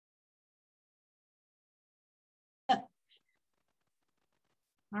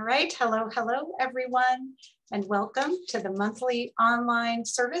All right, hello, everyone, and welcome to the monthly online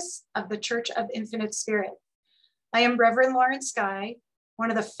service of the Church of Infinite Spirit. I am Reverend Skye, one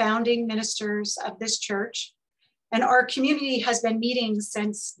of the founding ministers of this church, and our community has been meeting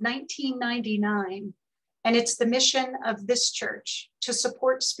since 1999, and it's the mission of this church to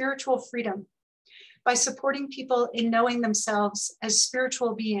support spiritual freedom by supporting people in knowing themselves as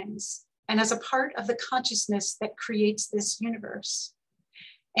spiritual beings and as a part of the consciousness that creates this universe.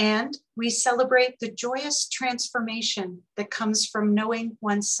 And we celebrate the joyous transformation that comes from knowing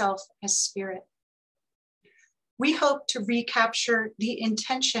oneself as spirit. We hope to recapture the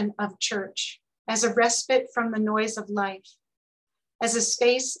intention of church as a respite from the noise of life, as a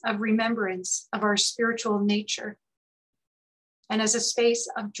space of remembrance of our spiritual nature, and as a space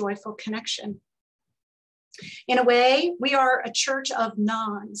of joyful connection. In a way, we are a church of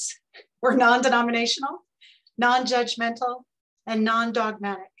nons. We're non-denominational, non-judgmental, and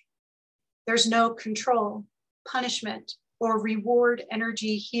non-dogmatic. There's no control, punishment, or reward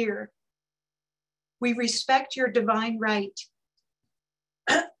energy here. We respect your divine right.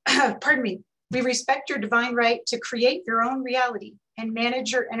 Pardon me. We respect your divine right to create your own reality and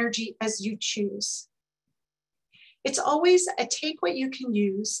manage your energy as you choose. It's always a take what you can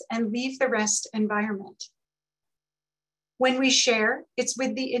use and leave the rest environment. When we share, it's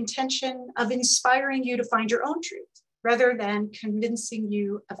with the intention of inspiring you to find your own truth, rather than convincing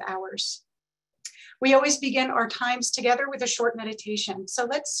you of ours. We always begin our times together with a short meditation, so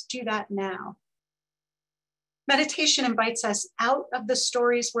let's do that now. Meditation invites us out of the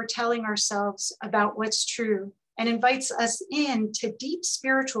stories we're telling ourselves about what's true and invites us into deep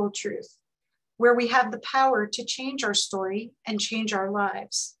spiritual truth, where we have the power to change our story and change our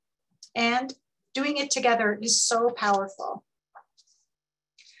lives. And doing it together is so powerful.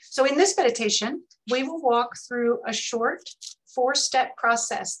 So in this meditation, we will walk through a short 4-step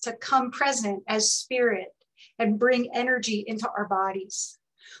process to come present as spirit and bring energy into our bodies.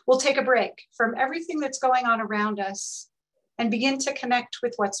 We'll take a break from everything that's going on around us and begin to connect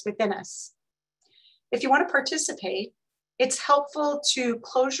with what's within us. If you want to participate, it's helpful to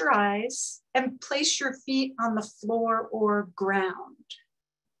close your eyes and place your feet on the floor or ground.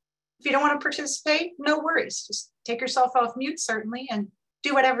 If you don't want to participate, no worries. Just take yourself off mute, certainly, and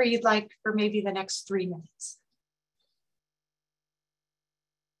do whatever you'd like for maybe the next 3 minutes.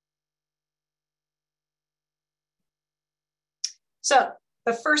 So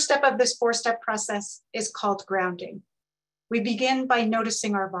the first step of this 4-step process is called grounding. We begin by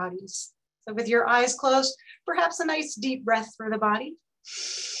noticing our bodies. So with your eyes closed, perhaps a nice deep breath through the body.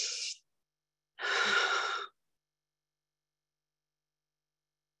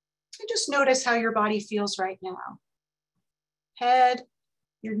 And just notice how your body feels right now. Head,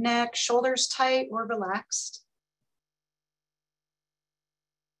 your neck, shoulders tight or relaxed.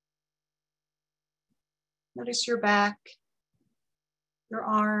 Notice your back, your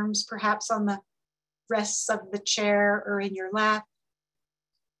arms, perhaps on the rests of the chair or in your lap.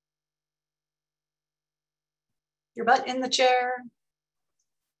 Your butt in the chair,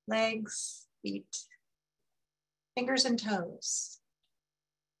 legs, feet, fingers and toes.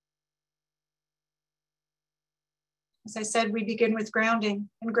 As I said, we begin with grounding,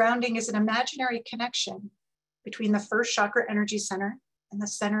 and grounding is an imaginary connection between the first chakra energy center and the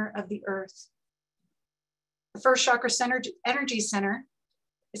center of the earth. The first chakra energy center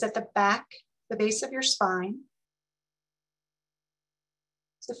is at the back, the base of your spine.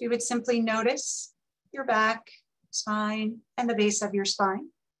 So if you would simply notice your back, spine, and the base of your spine.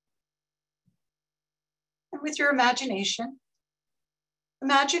 And with your imagination,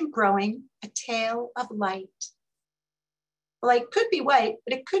 imagine growing a tail of light. The light could be white,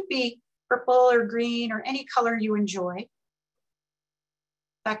 but it could be purple or green or any color you enjoy. In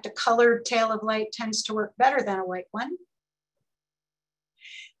fact, a colored tail of light tends to work better than a white one.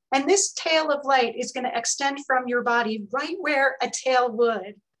 And this tail of light is going to extend from your body right where a tail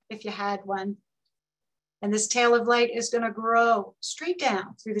would if you had one. And this tail of light is going to grow straight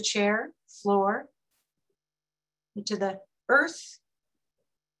down through the chair, floor, into the earth,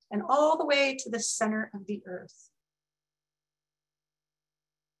 and all the way to the center of the earth.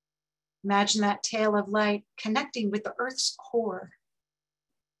 Imagine that tail of light connecting with the earth's core.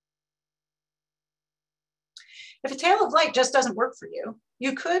 If a tail of light just doesn't work for you,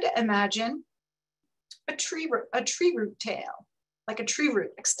 you could imagine a tree root tail, like a tree root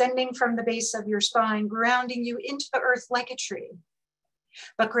extending from the base of your spine, grounding you into the earth like a tree,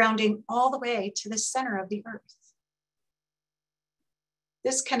 but grounding all the way to the center of the earth.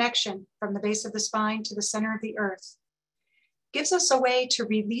 This connection from the base of the spine to the center of the earth gives us a way to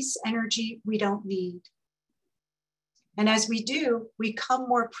release energy we don't need. And as we do, we come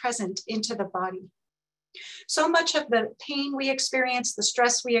more present into the body. So much of the pain we experience, the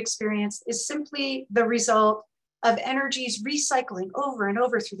stress we experience, is simply the result of energies recycling over and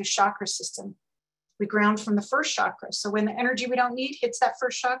over through the chakra system. We ground from the first chakra. So when the energy we don't need hits that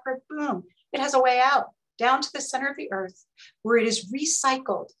first chakra, boom, it has a way out down to the center of the earth, where it is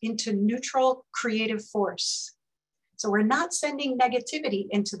recycled into neutral creative force. So we're not sending negativity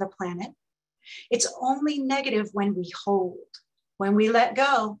into the planet. It's only negative when we hold. When we let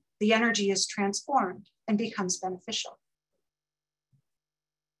go, the energy is transformed and becomes beneficial.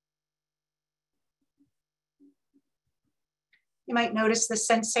 You might notice the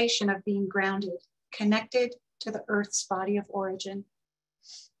sensation of being grounded, connected to the Earth's body of origin.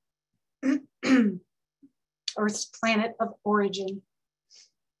 Earth's planet of origin.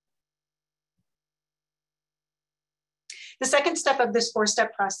 The second step of this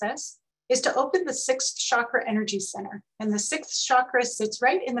 4-step process is to open the 6th chakra energy center. And the 6th chakra sits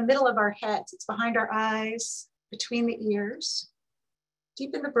right in the middle of our heads. It's behind our eyes, between the ears,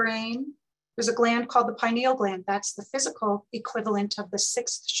 deep in the brain. There's a gland called the pineal gland. That's the physical equivalent of the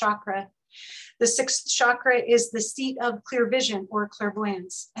 6th chakra. The 6th chakra is the seat of clear vision or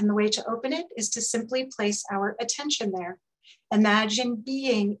clairvoyance. And the way to open it is to simply place our attention there. Imagine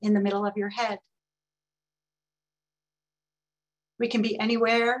being in the middle of your head. We can be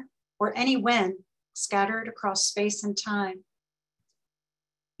anywhere or any when, scattered across space and time.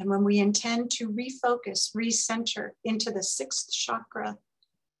 And when we intend to refocus, recenter into the 6th chakra,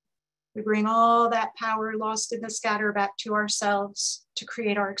 we bring all that power lost in the scatter back to ourselves to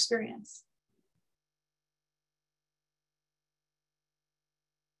create our experience.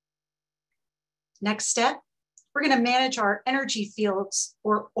 Next step, we're going to manage our energy fields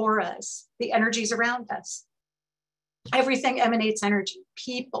or auras, the energies around us. Everything emanates energy.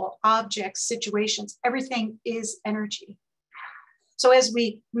 People, objects, situations, everything is energy. So as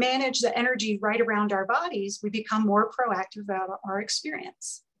we manage the energy right around our bodies, we become more proactive about our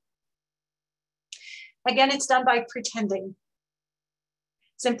experience. Again, it's done by pretending.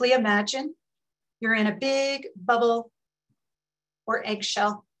 Simply imagine you're in a big bubble or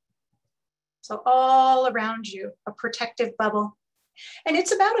eggshell. So all around you, a protective bubble. And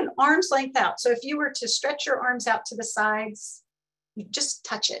it's about an arm's length out. So if you were to stretch your arms out to the sides, you just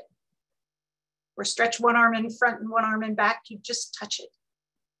touch it. Or stretch one arm in front and one arm in back, you just touch it.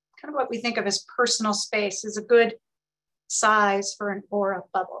 Kind of what we think of as personal space is a good size for an aura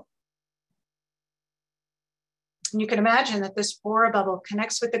bubble. And you can imagine that this aura bubble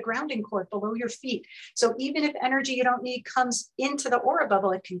connects with the grounding cord below your feet. So even if energy you don't need comes into the aura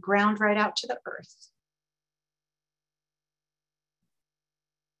bubble, it can ground right out to the earth.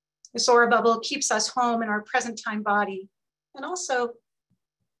 This aura bubble keeps us home in our present time body and also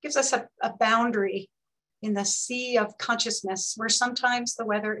gives us a boundary in the sea of consciousness where sometimes the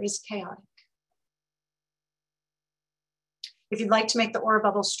weather is chaotic. If you'd like to make the aura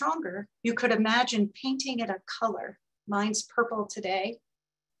bubble stronger, you could imagine painting it a color. Mine's purple today.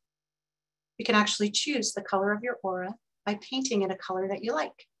 You can actually choose the color of your aura by painting it a color that you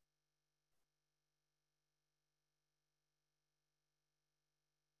like.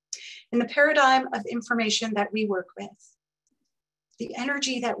 In the paradigm of information that we work with, the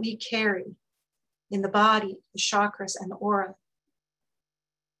energy that we carry in the body, the chakras, and the aura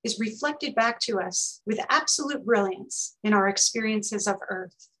is reflected back to us with absolute brilliance in our experiences of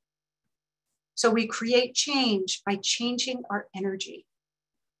Earth. So we create change by changing our energy.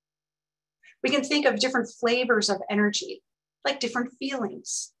 We can think of different flavors of energy, like different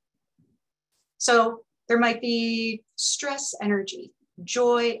feelings. So there might be stress energy,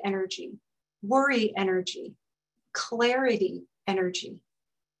 joy energy, worry energy, clarity energy.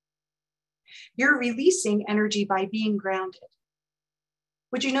 You're releasing energy by being grounded.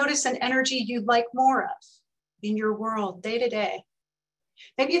 Would you notice an energy you'd like more of in your world day to day?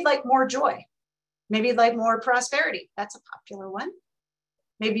 Maybe you'd like more joy. Maybe you'd like more prosperity. That's a popular one.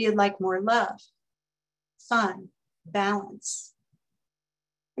 Maybe you'd like more love, fun, balance.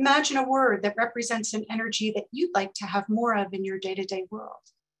 Imagine a word that represents an energy that you'd like to have more of in your day-to-day world.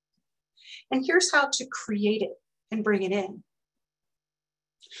 And here's how to create it and bring it in.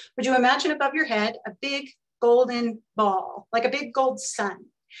 Would you imagine above your head a big golden ball, like a big gold sun?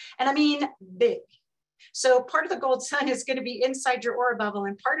 And I mean big. So part of the gold sun is going to be inside your aura bubble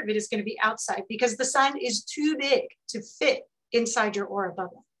and part of it is going to be outside because the sun is too big to fit inside your aura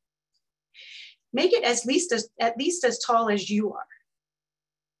bubble. Make it at least as tall as you are.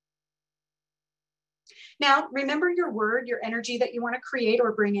 Now, remember your word, your energy that you want to create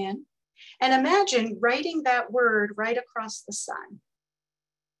or bring in, and imagine writing that word right across the sun.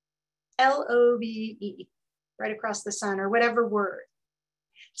 L-O-V-E, right across the sun, or whatever word.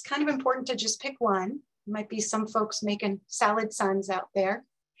 It's kind of important to just pick one. There might be some folks making salad suns out there.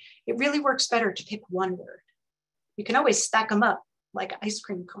 It really works better to pick one word. You can always stack them up like an ice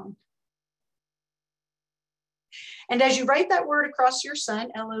cream cone. And as you write that word across your sun,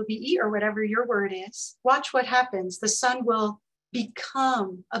 L-O-V-E, or whatever your word is, watch what happens. The sun will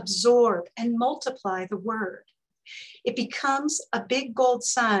become, absorb, and multiply the word. It becomes a big gold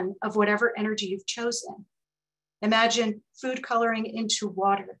sun of whatever energy you've chosen. Imagine food coloring into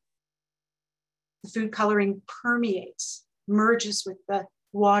water. The food coloring permeates, merges with the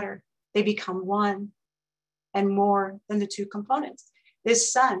water. They become one and more than the two components.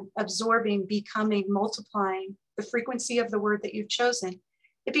 This sun absorbing, becoming, multiplying the frequency of the word that you've chosen.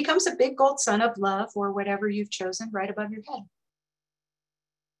 It becomes a big gold sun of love or whatever you've chosen right above your head.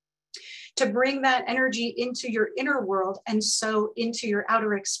 To bring that energy into your inner world and so into your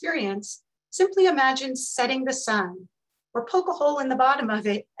outer experience, simply imagine setting the sun or poke a hole in the bottom of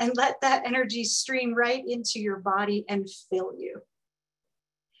it and let that energy stream right into your body and fill you.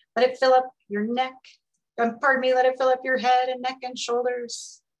 Let it fill up your neck. Let it fill up your head and neck and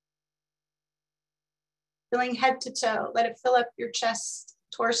shoulders. Filling head to toe. Let it fill up your chest,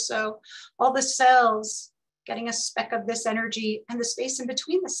 torso, all the cells, getting a speck of this energy and the space in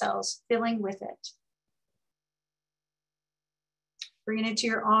between the cells, filling with it. Bring it into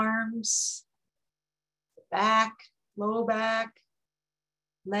your arms, back, low back,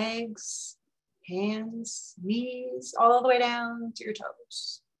 legs, hands, knees, all the way down to your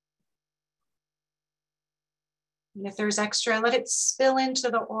toes. And if there's extra, let it spill into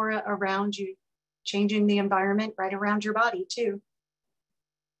the aura around you, changing the environment right around your body too.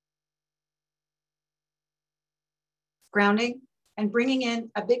 Grounding and bringing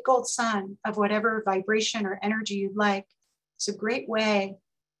in a big gold sun of whatever vibration or energy you'd like. It's a great way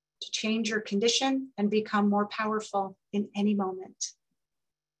to change your condition and become more powerful in any moment.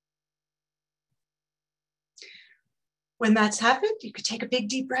 When that's happened, you could take a big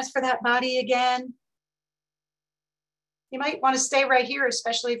deep breath for that body again. You might want to stay right here,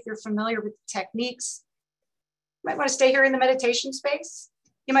 especially if you're familiar with the techniques. You might want to stay here in the meditation space.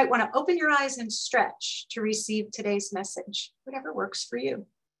 You might want to open your eyes and stretch to receive today's message, whatever works for you.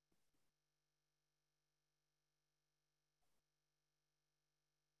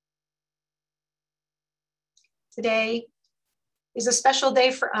 Today is a special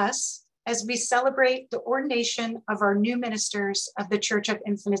day for us as we celebrate the ordination of our new ministers of the Church of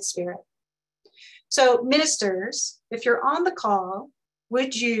Infinite Spirit. So ministers, if you're on the call,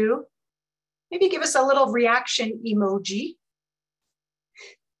 would you maybe give us a little reaction emoji?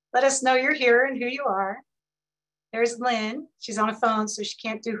 Let us know you're here and who you are. There's Lynn. She's on a phone, so she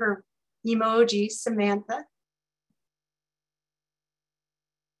can't do her emoji. Samantha.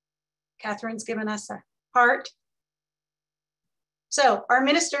 Catherine's given us a heart. So our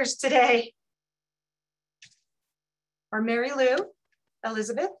ministers today are Mary Lou,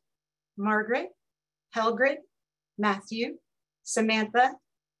 Elizabeth, Margaret, Helgrid, Matthew, Samantha,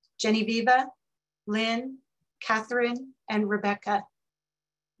 Genevieva, Lynn, Catherine, and Rebecca.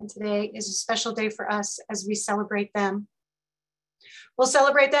 And today is a special day for us as we celebrate them. We'll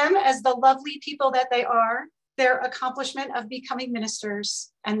celebrate them as the lovely people that they are, their accomplishment of becoming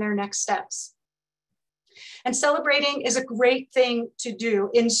ministers, and their next steps. And celebrating is a great thing to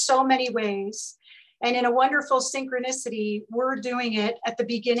do in so many ways. And in a wonderful synchronicity, we're doing it at the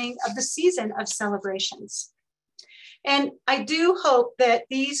beginning of the season of celebrations. And I do hope that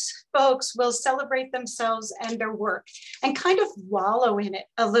these folks will celebrate themselves and their work and kind of wallow in it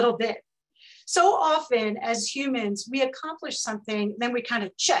a little bit. So often as humans, we accomplish something, then we kind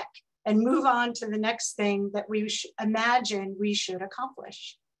of check and move on to the next thing that we imagine we should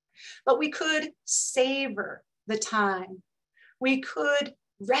accomplish. But we could savor the time. We could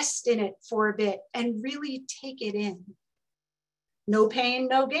rest in it for a bit and really take it in. No pain,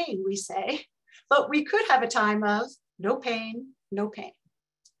 no gain, we say. But we could have a time of no pain, no pain.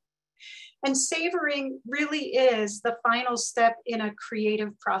 And savoring really is the final step in a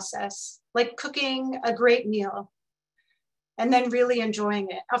creative process, like cooking a great meal and then really enjoying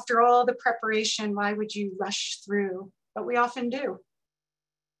it. After all the preparation, why would you rush through? But we often do.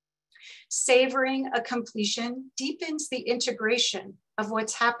 Savoring a completion deepens the integration of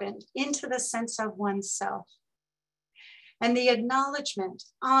what's happened into the sense of oneself. And the acknowledgement,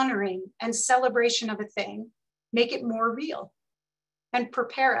 honoring, and celebration of a thing make it more real and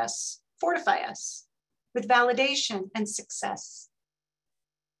prepare us, fortify us with validation and success.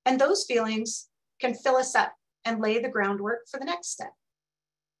 And those feelings can fill us up and lay the groundwork for the next step.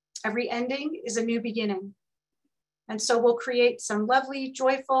 Every ending is a new beginning. And so we'll create some lovely,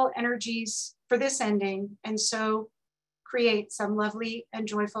 joyful energies for this ending, and so create some lovely and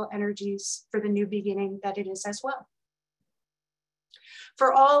joyful energies for the new beginning that it is as well.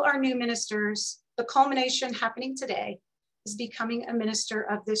 For all our new ministers, the culmination happening today is becoming a minister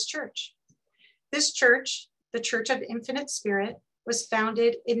of this church. This church, the Church of Infinite Spirit, was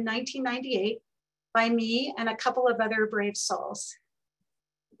founded in 1998 by me and a couple of other brave souls.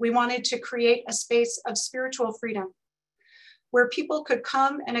 We wanted to create a space of spiritual freedom where people could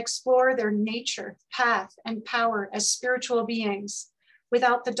come and explore their nature, path, and power as spiritual beings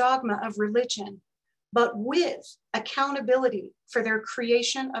without the dogma of religion, but with accountability for their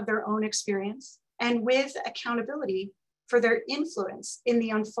creation of their own experience and with accountability for their influence in the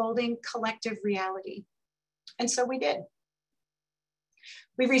unfolding collective reality. And so we did.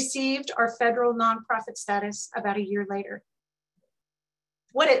 We received our federal nonprofit status about a year later.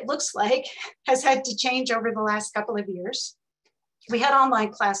 What it looks like has had to change over the last couple of years. We had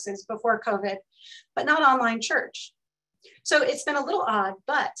online classes before COVID, but not online church. So it's been a little odd,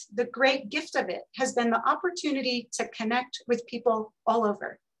 but the great gift of it has been the opportunity to connect with people all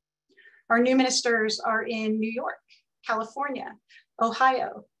over. Our new ministers are in New York, California,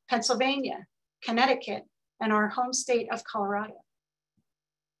 Ohio, Pennsylvania, Connecticut, and our home state of Colorado.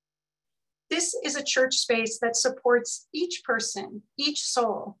 This is a church space that supports each person, each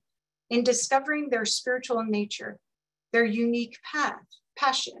soul, in discovering their spiritual nature, their unique path,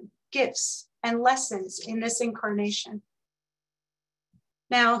 passion, gifts, and lessons in this incarnation.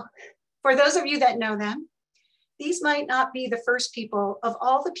 Now, for those of you that know them, these might not be the first people of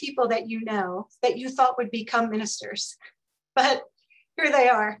all the people that you know that you thought would become ministers, but here they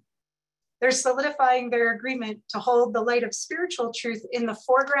are. They're solidifying their agreement to hold the light of spiritual truth in the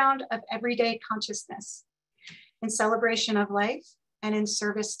foreground of everyday consciousness, in celebration of life and in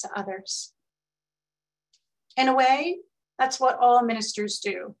service to others. In a way, that's what all ministers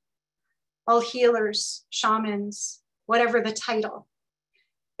do. All healers, shamans, whatever the title.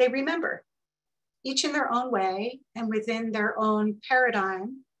 They remember, each in their own way and within their own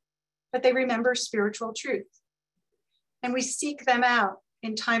paradigm, but they remember spiritual truth. And we seek them out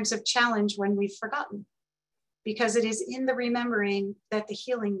in times of challenge when we've forgotten, because it is in the remembering that the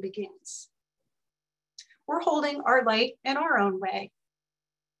healing begins. We're holding our light in our own way.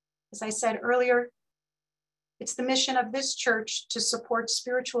 As I said earlier, it's the mission of this church to support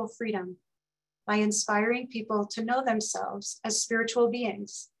spiritual freedom by inspiring people to know themselves as spiritual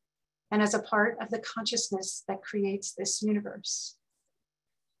beings and as a part of the consciousness that creates this universe.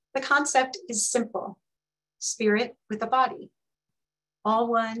 The concept is simple: spirit with a body, all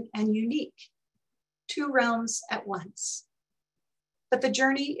one and unique, two realms at once. But the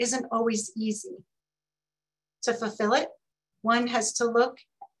journey isn't always easy. To fulfill it, one has to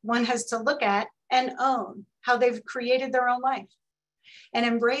look at and own how they've created their own life and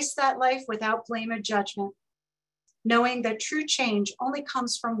embrace that life without blame or judgment, knowing that true change only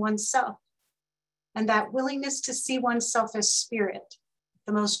comes from oneself, and that willingness to see oneself as spirit,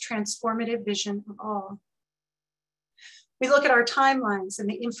 the most transformative vision of all. We look at our timelines and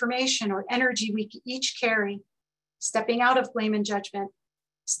the information or energy we each carry, stepping out of blame and judgment,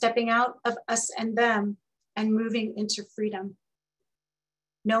 stepping out of us and them, and moving into freedom,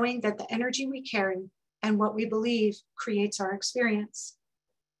 knowing that the energy we carry and what we believe creates our experience.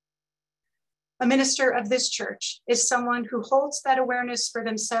 A minister of this church is someone who holds that awareness for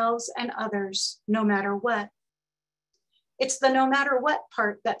themselves and others, no matter what. It's the no matter what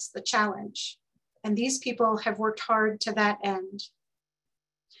part that's the challenge. And these people have worked hard to that end.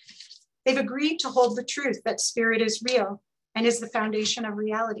 They've agreed to hold the truth that spirit is real and is the foundation of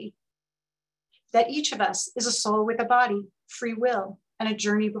reality. That each of us is a soul with a body, free will, and a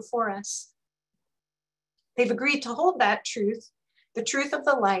journey before us. They've agreed to hold that truth, the truth of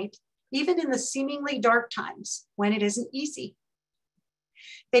the light, even in the seemingly dark times when it isn't easy.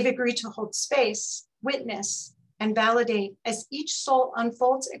 They've agreed to hold space, witness, and validate as each soul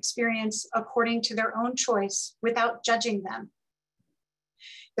unfolds experience according to their own choice without judging them.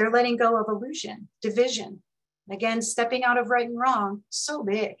 They're letting go of illusion, division, again, stepping out of right and wrong, so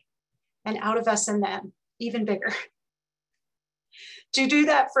big, and out of us and them, even bigger. To do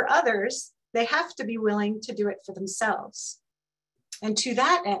that for others, they have to be willing to do it for themselves. And to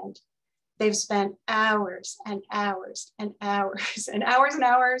that end, they've spent hours and hours and hours and hours and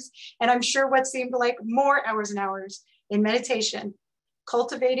hours, and I'm sure what seemed like more hours and hours in meditation,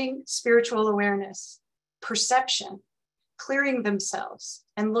 cultivating spiritual awareness, perception, clearing themselves,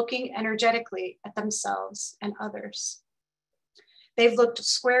 and looking energetically at themselves and others. They've looked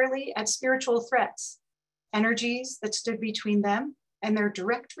squarely at spiritual threats, energies that stood between them and their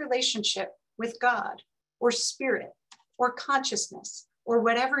direct relationship with God, or spirit, or consciousness, or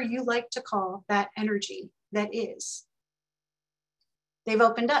whatever you like to call that energy that is. They've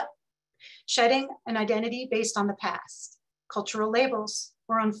opened up, shedding an identity based on the past, cultural labels,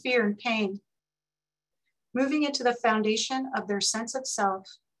 or on fear and pain, moving into the foundation of their sense of self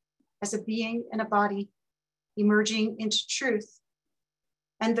as a being in a body, emerging into truth,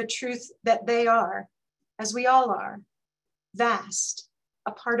 and the truth that they are, as we all are, vast,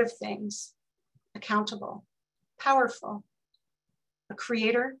 a part of things, accountable, powerful, a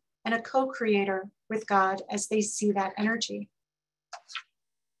creator and a co-creator with God as they see that energy.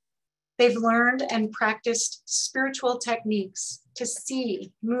 They've learned and practiced spiritual techniques to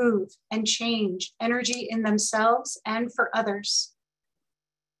see, move, and change energy in themselves and for others.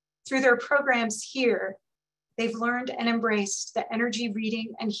 Through their programs here, they've learned and embraced the energy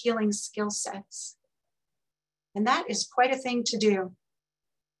reading and healing skill sets. And that is quite a thing to do.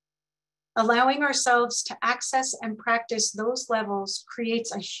 Allowing ourselves to access and practice those levels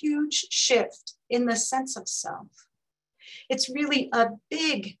creates a huge shift in the sense of self. It's really a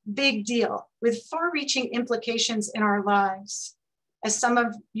big, big deal with far-reaching implications in our lives, as some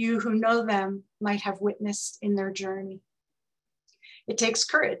of you who know them might have witnessed in their journey. It takes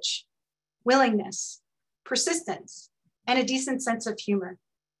courage, willingness, persistence, and a decent sense of humor.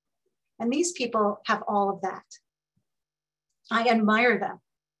 And these people have all of that. I admire them.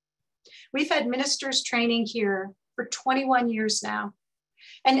 We've had ministers training here for 21 years now,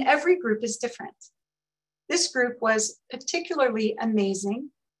 and every group is different. This group was particularly amazing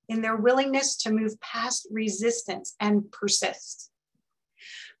in their willingness to move past resistance and persist.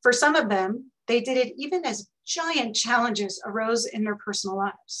 For some of them, they did it even as giant challenges arose in their personal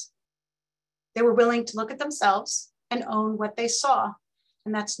lives. They were willing to look at themselves and own what they saw,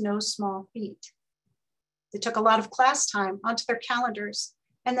 and that's no small feat. They took a lot of class time onto their calendars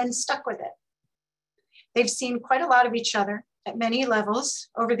and then stuck with it. They've seen quite a lot of each other at many levels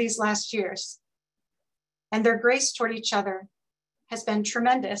over these last years, and their grace toward each other has been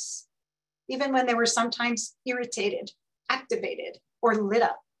tremendous, even when they were sometimes irritated, activated, or lit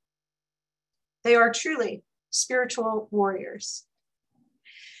up. They are truly spiritual warriors.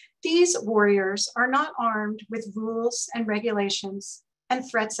 These warriors are not armed with rules and regulations and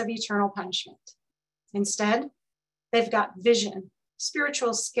threats of eternal punishment. Instead, they've got vision,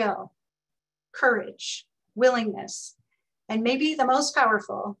 spiritual skill, courage, willingness, and maybe the most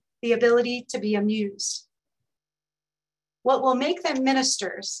powerful, the ability to be amused. What will make them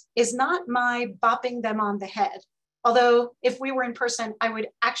ministers is not my bopping them on the head, although if we were in person, I would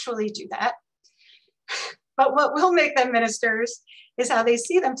actually do that. But what will make them ministers is how they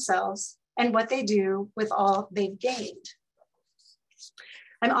see themselves and what they do with all they've gained.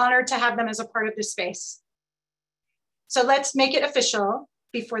 I'm honored to have them as a part of this space. So let's make it official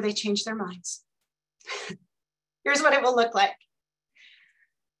before they change their minds. Here's what it will look like.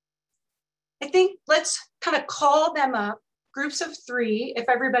 I think let's kind of call them up, groups of 3, if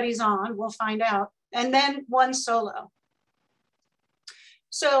everybody's on, we'll find out, and then one solo.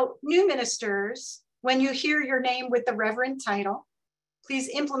 So new ministers, when you hear your name with the Reverend title, please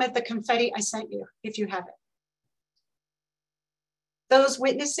implement the confetti I sent you if you have it. Those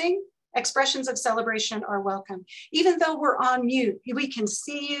witnessing, expressions of celebration are welcome. Even though we're on mute, we can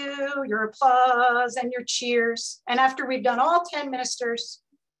see you, your applause and your cheers. And after we've done all 10 ministers,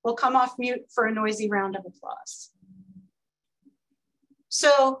 we'll come off mute for a noisy round of applause.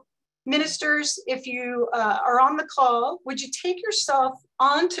 So ministers, if you are on the call, would you take yourself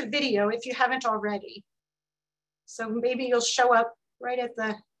onto video if you haven't already? So maybe you'll show up right at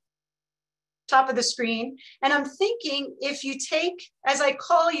the top of the screen. And I'm thinking if you take, as I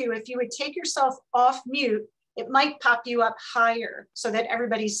call you, if you would take yourself off mute, it might pop you up higher so that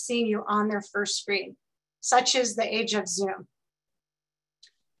everybody's seeing you on their first screen. Such is the age of Zoom.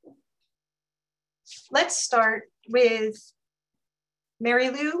 Let's start with Mary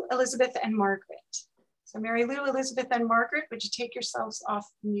Lou, Elizabeth, and Margaret. So Mary Lou, Elizabeth, and Margaret, would you take yourselves off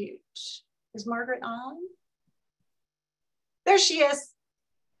mute? Is Margaret on? There she is,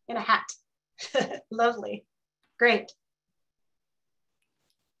 in a hat. Lovely, great.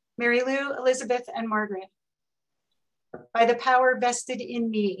 Mary Lou, Elizabeth, and Margaret. By the power vested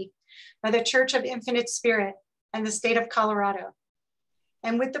in me, by the Church of Infinite Spirit and the state of Colorado,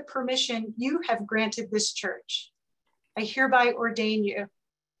 and with the permission you have granted this church, I hereby ordain you,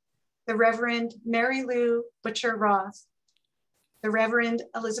 the Reverend Mary Lou Butcher Roth, the Reverend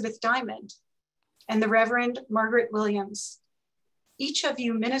Elizabeth Diamond, and the Reverend Margaret Williams, each of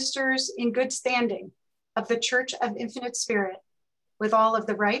you ministers in good standing of the Church of Infinite Spirit, with all of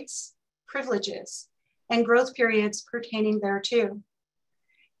the rights, privileges, and growth periods pertaining thereto.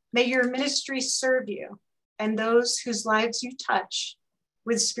 May your ministry serve you and those whose lives you touch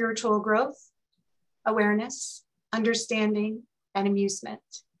with spiritual growth, awareness, understanding, and amusement.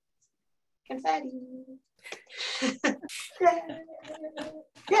 Confetti. Yay!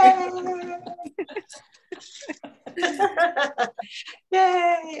 Yay!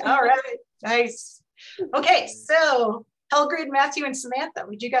 Yay! All right, nice. Okay, so Helgrid, Matthew, and Samantha,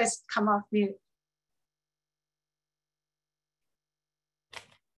 would you guys come off mute?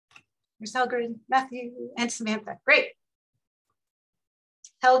 There's Helgrid, Matthew, and Samantha. Great.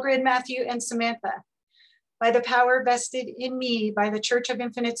 Helgrid, Matthew, and Samantha. By the power vested in me by the Church of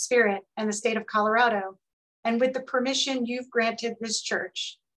Infinite Spirit and the state of Colorado, and with the permission you've granted this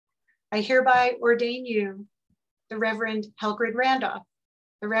church, I hereby ordain you, the Reverend Helgrid Randolph,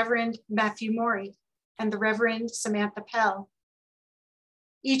 the Reverend Matthew Morey, and the Reverend Samantha Pell.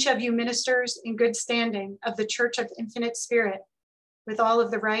 Each of you ministers in good standing of the Church of Infinite Spirit, with all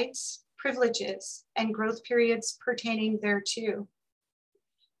of the rights, privileges, and growth periods pertaining thereto.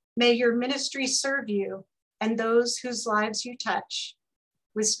 May your ministry serve you and those whose lives you touch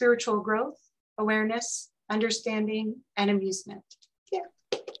with spiritual growth, awareness, understanding, and amusement. Yeah.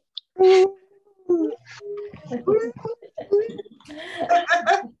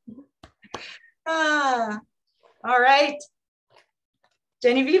 All right.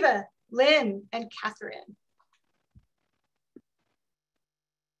 Genevieve, Lynn, and Catherine.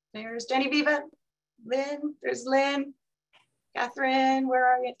 There's Genevieve, Lynn, there's Lynn. Catherine, where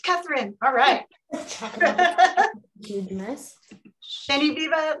are you? Catherine, all right. Goodness.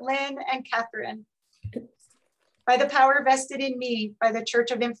 Genevieve, Lynn, and Catherine. By the power vested in me by the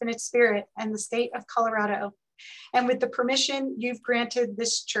Church of Infinite Spirit and the state of Colorado, and with the permission you've granted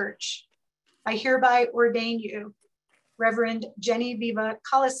this church, I hereby ordain you, Reverend Genevieve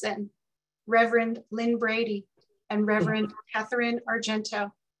Collison, Reverend Lynn Brady, and Reverend Catherine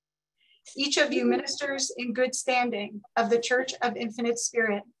Argento. Each of you ministers in good standing of the Church of Infinite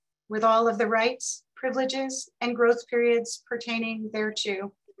Spirit, with all of the rights, privileges, and growth periods pertaining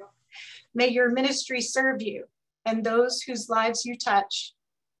thereto. May your ministry serve you and those whose lives you touch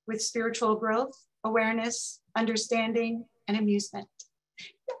with spiritual growth, awareness, understanding, and amusement.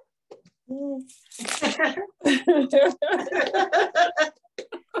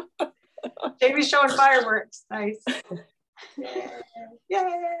 Jamie's showing fireworks. Nice.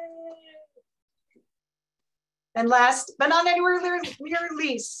 Yay. And last but not anywhere near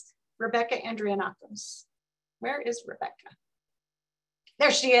least, Rebecca Andrianakos. Where is Rebecca?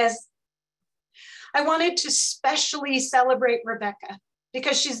 There she is. I wanted to specially celebrate Rebecca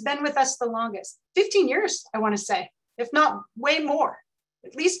because she's been with us the longest, 15 years, I want to say, if not way more,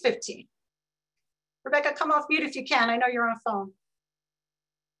 at least 15. Rebecca, come off mute if you can. I know you're on a phone.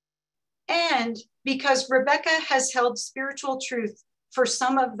 And because Rebecca has held spiritual truth for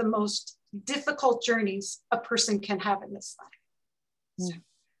some of the most difficult journeys a person can have in this life. So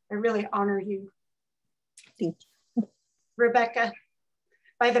I really honor you. Thank you. Rebecca,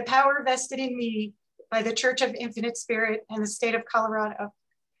 by the power vested in me by the Church of Infinite Spirit and the state of Colorado,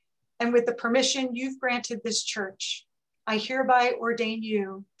 and with the permission you've granted this church, I hereby ordain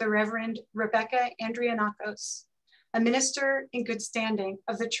you, the Reverend Rebecca Andrianakos, a minister in good standing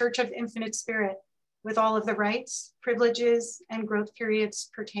of the Church of Infinite Spirit, with all of the rights, privileges, and growth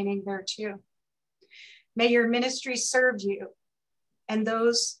periods pertaining thereto. May your ministry serve you and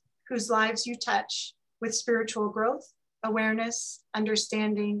those whose lives you touch with spiritual growth, awareness,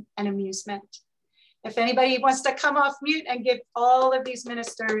 understanding, and amusement. If anybody wants to come off mute and give all of these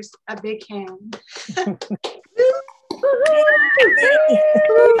ministers a big hand. Hey,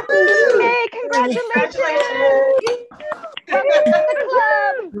 congratulations! Welcome to the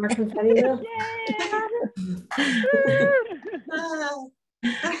club! More confetti though?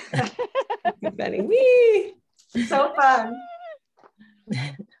 Confetti, wee! So fun.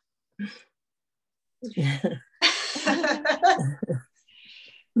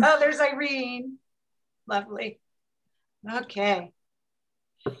 Oh, there's Irene. Lovely. Okay.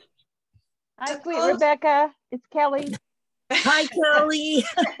 Hi, sweet Rebecca. It's Kelly. Hi, Kelly.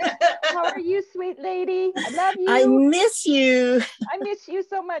 How are you, sweet lady? I love you. I miss you. I miss you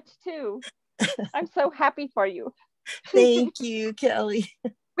so much, too. I'm so happy for you. Thank you, Kelly.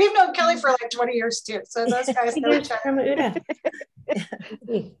 We've known Kelly for like 20 years, too. So those guys know each other.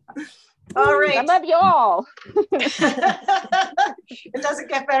 All right. I love you all. It doesn't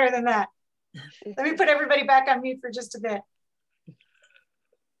get better than that. Let me put everybody back on mute for just a bit.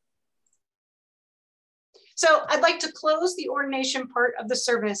 So I'd like to close the ordination part of the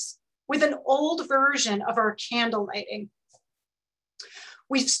service with an old version of our candle lighting.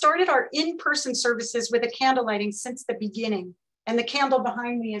 We've started our in-person services with a candle lighting since the beginning, and the candle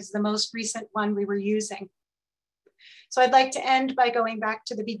behind me is the most recent one we were using. So I'd like to end by going back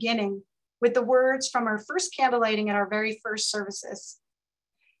to the beginning with the words from our first candle lighting at our very first services.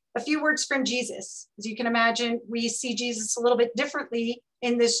 A few words from Jesus. As you can imagine, we see Jesus a little bit differently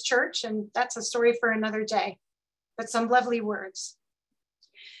in this church, and that's a story for another day, but some lovely words.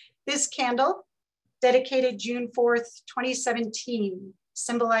 This candle, dedicated June 4th, 2017,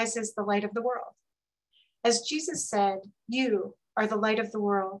 symbolizes the light of the world. As Jesus said, "You are the light of the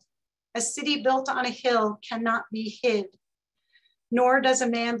world. A city built on a hill cannot be hid, nor does a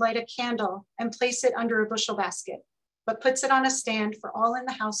man light a candle and place it under a bushel basket, but puts it on a stand for all in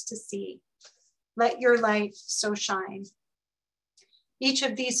the house to see. Let your light so shine." Each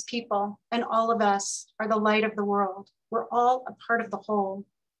of these people and all of us are the light of the world. We're all a part of the whole.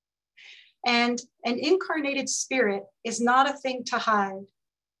 And an incarnated spirit is not a thing to hide.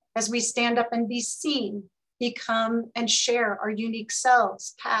 As we stand up and be seen, become and share our unique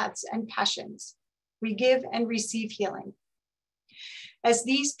selves, paths, and passions, we give and receive healing. As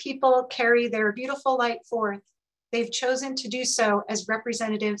these people carry their beautiful light forth, they've chosen to do so as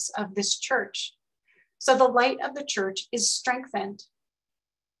representatives of this church. So the light of the church is strengthened.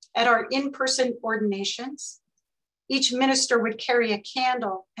 At our in-person ordinations, each minister would carry a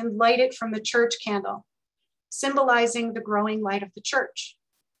candle and light it from the church candle, symbolizing the growing light of the church.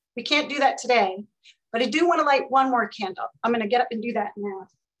 We can't do that today, but I do want to light one more candle. I'm going to get up and do that now.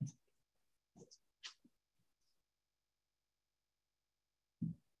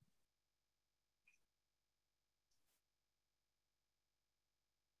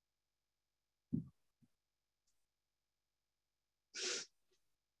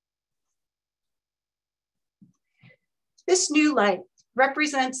 This new light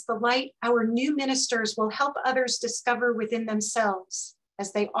represents the light our new ministers will help others discover within themselves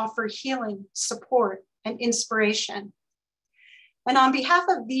as they offer healing, support, and inspiration. And on behalf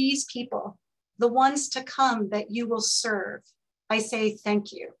of these people, the ones to come that you will serve, I say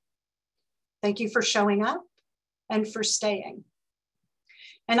thank you. Thank you for showing up and for staying.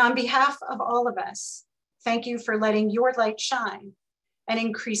 And on behalf of all of us, thank you for letting your light shine and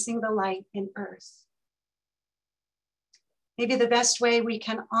increasing the light in earth. Maybe the best way we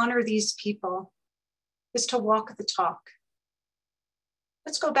can honor these people is to walk the talk.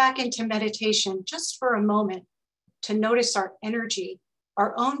 Let's go back into meditation just for a moment to notice our energy,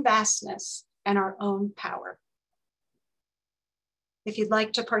 our own vastness, and our own power. If you'd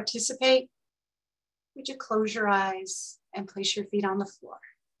like to participate, would you close your eyes and place your feet on the floor?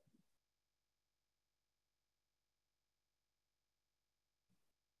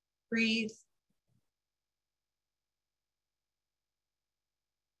 Breathe.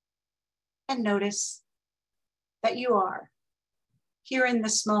 And notice that you are here in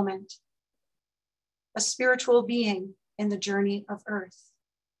this moment, a spiritual being in the journey of earth.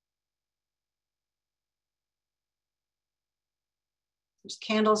 There's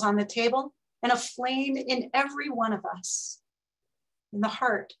candles on the table and a flame in every one of us. In the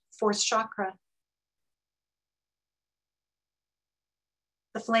heart, fourth chakra.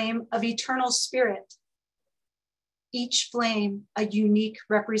 The flame of eternal spirit. Each flame a unique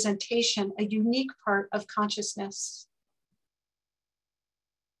representation, a unique part of consciousness.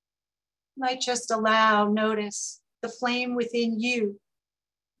 You might just notice the flame within you.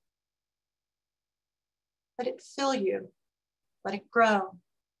 Let it fill you, let it grow.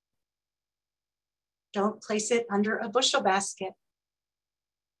 Don't place it under a bushel basket,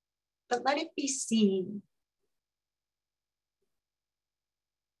 but let it be seen.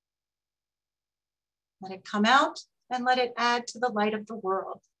 Let it come out and let it add to the light of the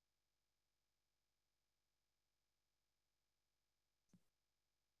world.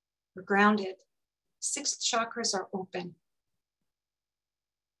 We're grounded. Sixth chakras are open.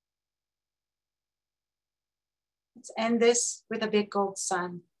 Let's end this with a big gold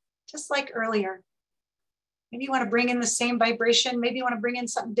sun, just like earlier. Maybe you want to bring in the same vibration. Maybe you want to bring in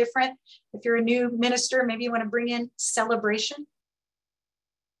something different. If you're a new minister, maybe you want to bring in celebration.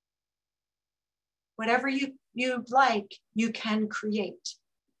 Whatever you'd like, you can create.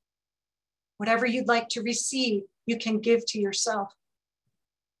 Whatever you'd like to receive, you can give to yourself.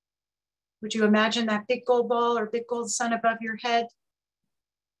 Would you imagine that big gold ball or big gold sun above your head?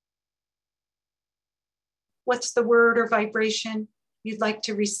 What's the word or vibration you'd like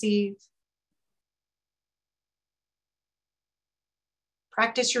to receive?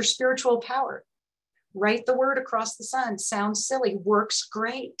 Practice your spiritual power. Write the word across the sun. Sounds silly, works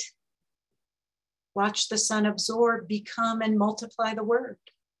great. Watch the sun absorb, become, and multiply the word,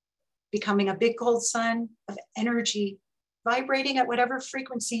 becoming a big gold sun of energy, vibrating at whatever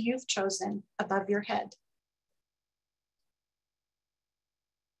frequency you've chosen above your head.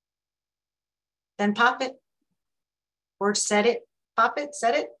 Then pop it. or set it, pop it,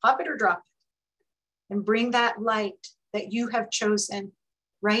 or drop it. And bring that light that you have chosen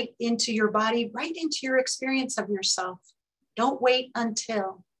right into your body, right into your experience of yourself. Don't wait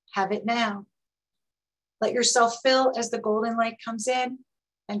until, have it now. Let yourself fill as the golden light comes in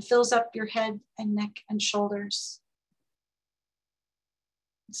and fills up your head and neck and shoulders.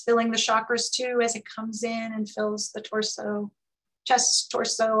 It's filling the chakras too as it comes in and fills the torso, chest,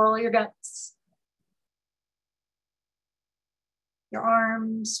 torso, all your guts. Your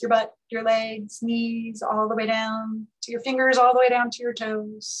arms, your butt, your legs, knees, all the way down to your fingers, all the way down to your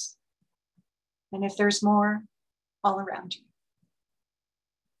toes. And if there's more, all around you.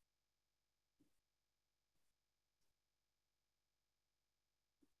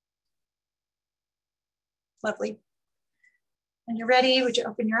 Lovely. And you're ready, would you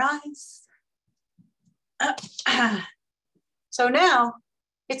open your eyes? So now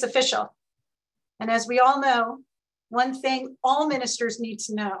it's official. And as we all know, one thing all ministers need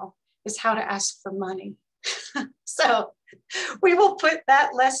to know is how to ask for money. So we will put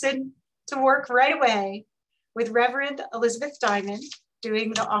that lesson to work right away with Reverend Elizabeth Diamond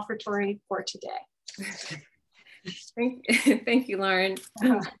doing the offertory for today. Thank you, Lauren.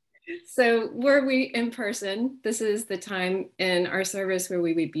 So were we in person, this is the time in our service where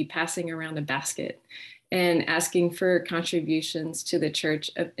we would be passing around a basket and asking for contributions to the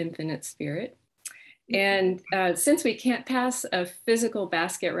Church of Infinite Spirit. And since we can't pass a physical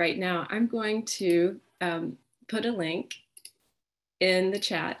basket right now, I'm going to put a link in the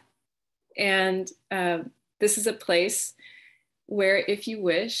chat. And this is a place where if you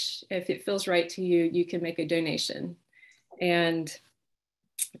wish, if it feels right to you, you can make a donation. And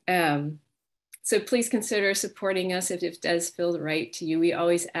so please consider supporting us if it does feel right to you. We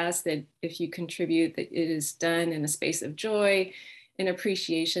always ask that if you contribute, that it is done in a space of joy and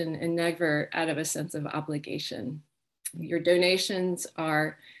appreciation and never out of a sense of obligation. Your donations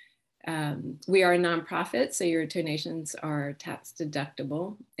are, we are a nonprofit, so your donations are tax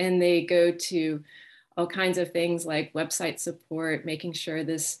deductible, and they go to all kinds of things like website support, making sure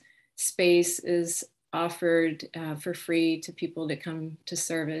this space is offered for free to people to come to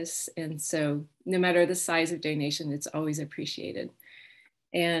service. And so no matter the size of donation, it's always appreciated.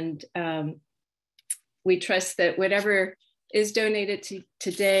 And we trust that whatever is donated to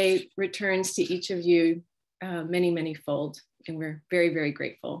today returns to each of you many, many fold. And we're very, very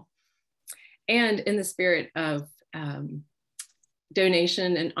grateful. And in the spirit of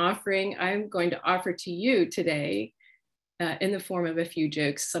donation and offering, I'm going to offer to you today in the form of a few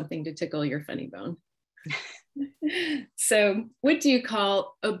jokes, something to tickle your funny bone. So what do you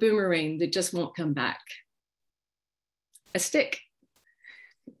call a boomerang that just won't come back? A stick.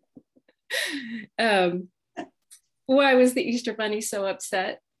 Why was the Easter Bunny so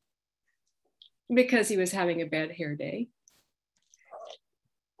upset? Because he was having a bad hair day.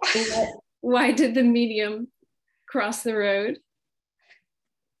 Why did the medium cross the road?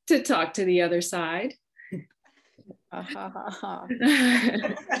 To talk to the other side. And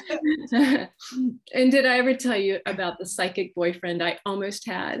did I ever tell you about the psychic boyfriend I almost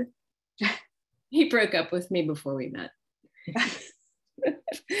had? He broke up with me before we met.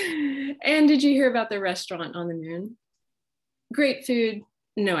 And did you hear about the restaurant on the moon? Great food,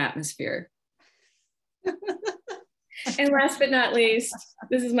 no atmosphere. And last but not least,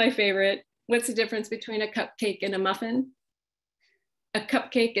 this is my favorite. What's the difference between a cupcake and a muffin? A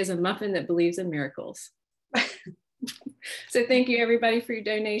cupcake is a muffin that believes in miracles. So thank you everybody for your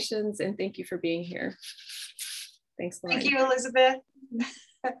donations, and thank you for being here. Thanks, Lauren. Thank you, Elizabeth.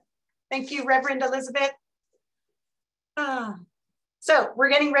 Thank you, Reverend Elizabeth. So we're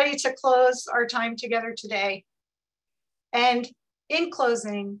getting ready to close our time together today. And in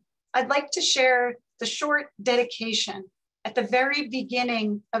closing, I'd like to share the short dedication at the very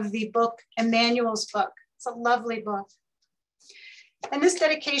beginning of the book, Emmanuel's book. It's a lovely book. And this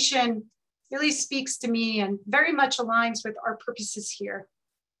dedication really speaks to me and very much aligns with our purposes here.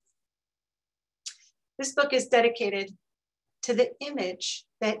 This book is dedicated to the image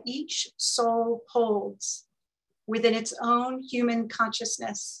that each soul holds within its own human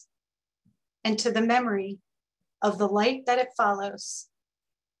consciousness, and to the memory of the light that it follows,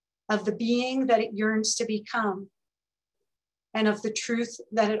 of the being that it yearns to become, and of the truth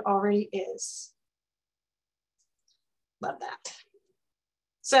that it already is. Love that.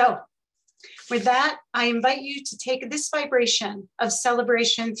 So with that, I invite you to take this vibration of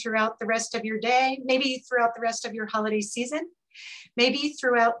celebration throughout the rest of your day, maybe throughout the rest of your holiday season, maybe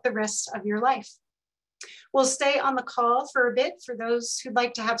throughout the rest of your life. We'll stay on the call for a bit for those who'd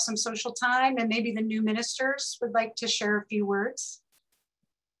like to have some social time, and maybe the new ministers would like to share a few words.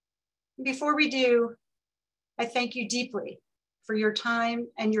 Before we do, I thank you deeply for your time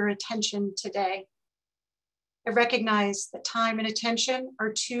and your attention today. I recognize that time and attention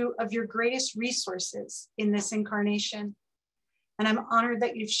are two of your greatest resources in this incarnation, and I'm honored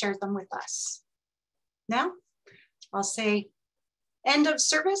that you've shared them with us. Now, I'll say end of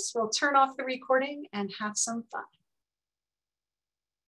service. We'll turn off the recording and have some fun.